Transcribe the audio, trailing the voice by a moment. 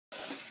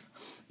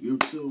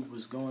YouTube,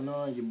 what's going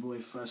on? Your boy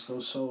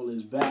Frescosole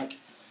is back.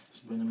 It's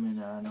been a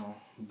minute, I know,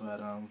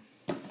 but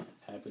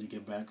happy to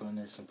get back on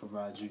this and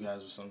provide you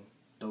guys with some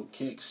dope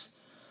kicks.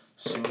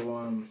 So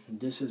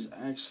this is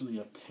actually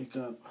a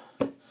pickup.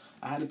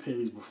 I had a pair of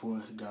these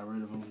before, got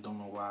rid of them. Don't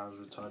know why, I was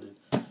retarded.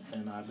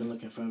 And I've been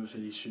looking forever for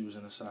these shoes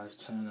in a size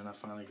 10, and I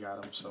finally got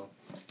them. So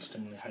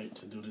extremely hyped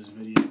to do this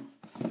video.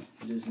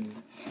 It is an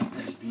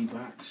SB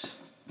box,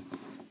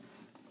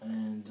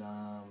 and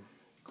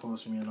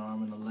cost me an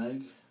arm and a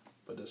leg,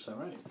 but it's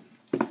alright.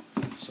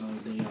 So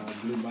they are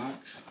blue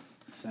box,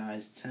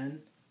 size 10,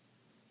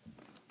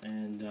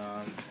 and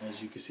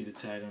as you can see the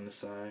tag on the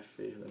side.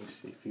 Let me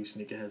see, a few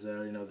sneakerheads I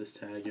already know this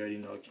tag. You already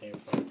know it came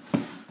from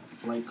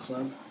Flight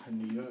Club in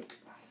New York,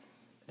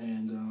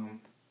 and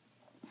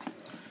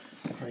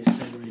price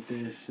tag right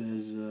there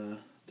says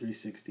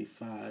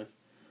 $365.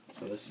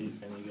 So let's see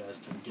if any of you guys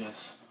can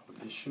guess what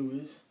this shoe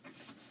is.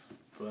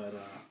 But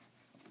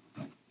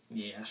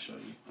yeah, I'll show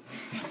you.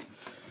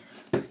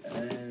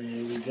 And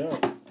here we go.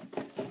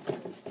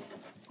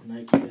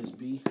 Nike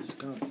SB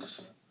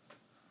Skunks.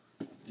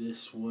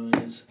 This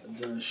was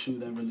the shoe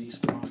that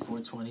released on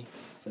 4/20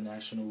 for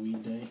National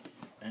Weed Day,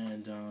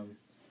 and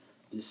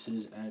this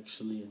is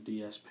actually a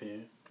DS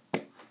pair.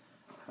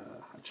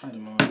 I tried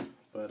them on,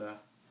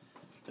 but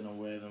didn't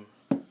wear them,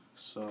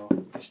 so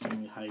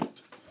extremely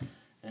hyped.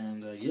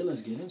 And yeah,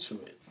 let's get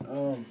into it.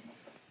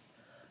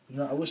 You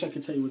know, I wish I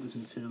could tell you what this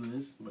material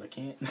is, but I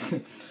can't.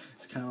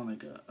 It's kind of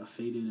like a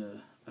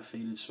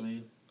faded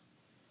suede,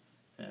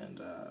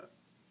 and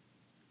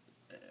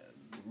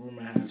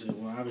rumor has it,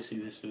 well, obviously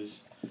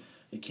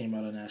it came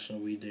out on National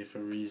Weed Day for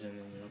a reason,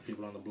 and you know,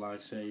 people on the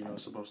blog say, you know,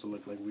 it's supposed to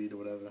look like weed or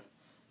whatever,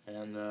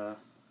 and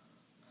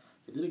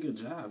they did a good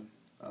job.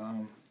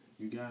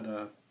 You got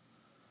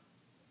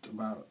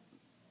about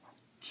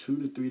 2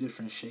 to 3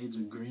 different shades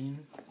of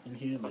green in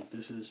here. Like,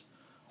 this is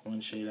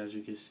one shade, as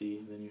you can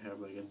see. Then you have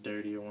like a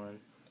dirtier one,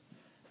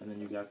 and then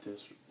you got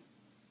this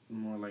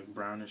more like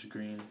brownish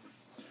green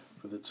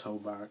for the toe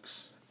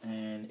box.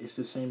 And it's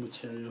the same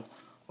material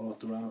all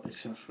throughout,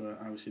 except for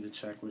obviously the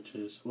check, which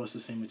is, well, it's the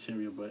same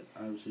material, but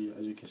obviously,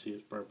 as you can see,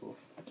 it's purple.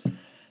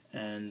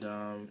 And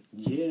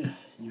yeah,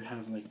 you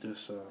have like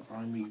this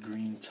army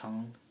green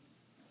tongue,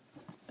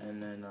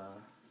 and then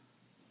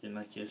your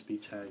Nike SB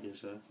tag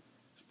is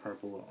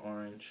purple or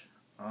orange.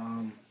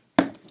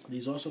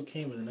 These also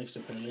came with an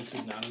extra pair of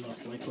laces. Now, I don't know if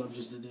Flight Club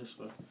just did this,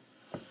 but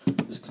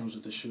this comes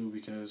with the shoe,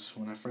 because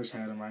when I first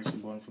had them, I actually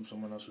bought them from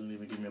someone else who didn't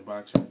even give me a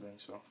box or anything,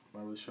 so I'm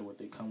not really sure what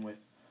they come with.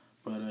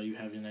 But you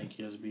have your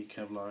Nike SB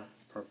Kevlar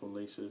purple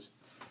laces.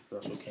 It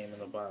also came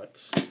in a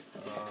box.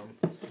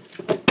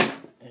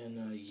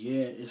 And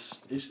yeah, it's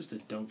just a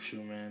dope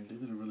shoe, man. They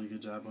did a really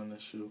good job on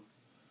this shoe.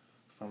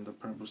 From the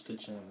purple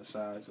stitching on the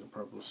sides to the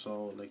purple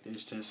sole, like,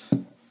 it's just,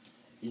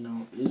 you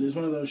know, it's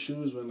one of those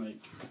shoes where,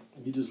 like,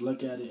 you just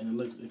look at it and it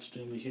looks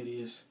extremely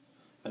hideous,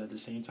 but at the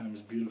same time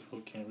it's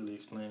beautiful. Can't really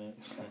explain it.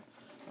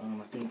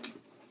 I think,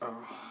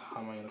 how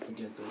am I gonna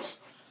forget this?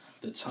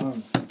 The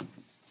tongue. The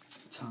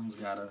tongue's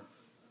got a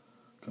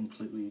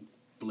completely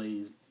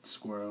blazed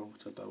squirrel,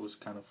 which I thought was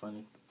kind of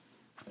funny,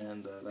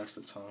 and that's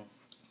the tongue.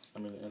 I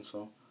mean the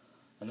insole,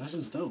 and that's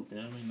just dope. You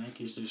know what I mean?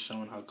 Nike's just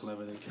showing how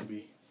clever they can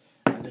be.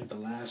 I think the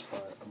last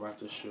part about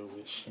this shoe,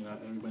 which, you know,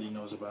 everybody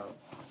knows about,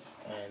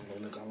 and they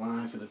look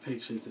online for the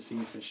pictures to see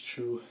if it's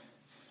true.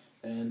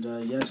 And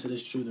yes, it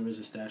is true. There is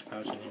a stash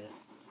pouch in here.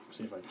 Let's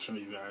see if I can show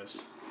you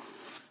guys.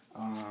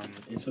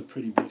 It's a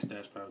pretty big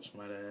stash pouch,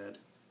 might I add.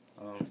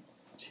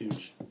 It's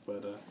huge,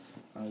 but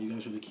you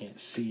guys really can't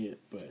see it,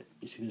 but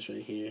you see this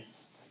right here.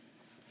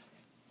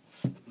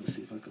 Let's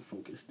see if I can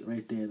focus.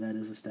 Right there, that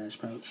is a stash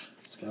pouch.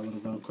 It's got a little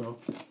Velcro,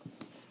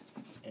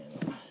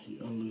 and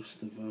you unloose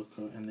the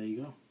Velcro, and there you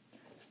go.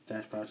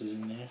 Stash pouch is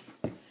in there.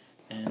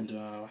 And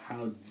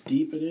how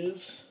deep it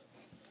is,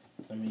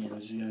 I mean,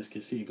 as you guys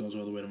can see, it goes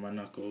all the way to my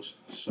knuckles.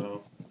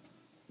 So,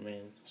 I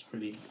mean, it's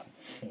pretty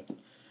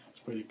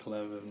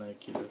clever of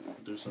Nike to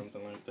do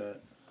something like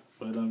that.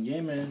 But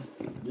yeah, man,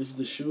 this is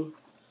the shoe,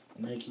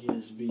 Nike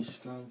SB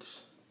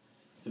Skunks.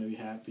 Very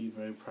happy,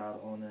 very proud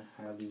owner.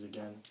 Have these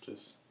again.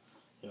 Just,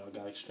 you know, I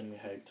got extremely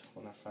hyped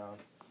when I found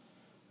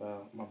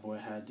my boy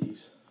had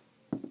these.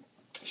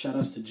 Shout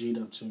outs to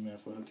G-Dub too, man,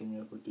 for hooking me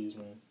up with these,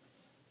 man.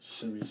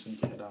 Serious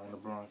sneakerhead out in the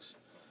Bronx.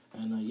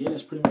 And yeah,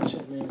 that's pretty much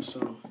it, man.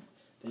 So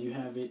there you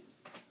have it.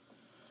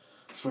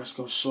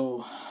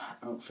 Frescosole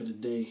out for the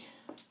day.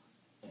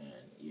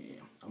 And yeah,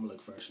 I'm gonna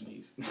look fresh in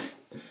these.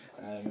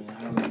 Alright, man,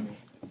 holla at me.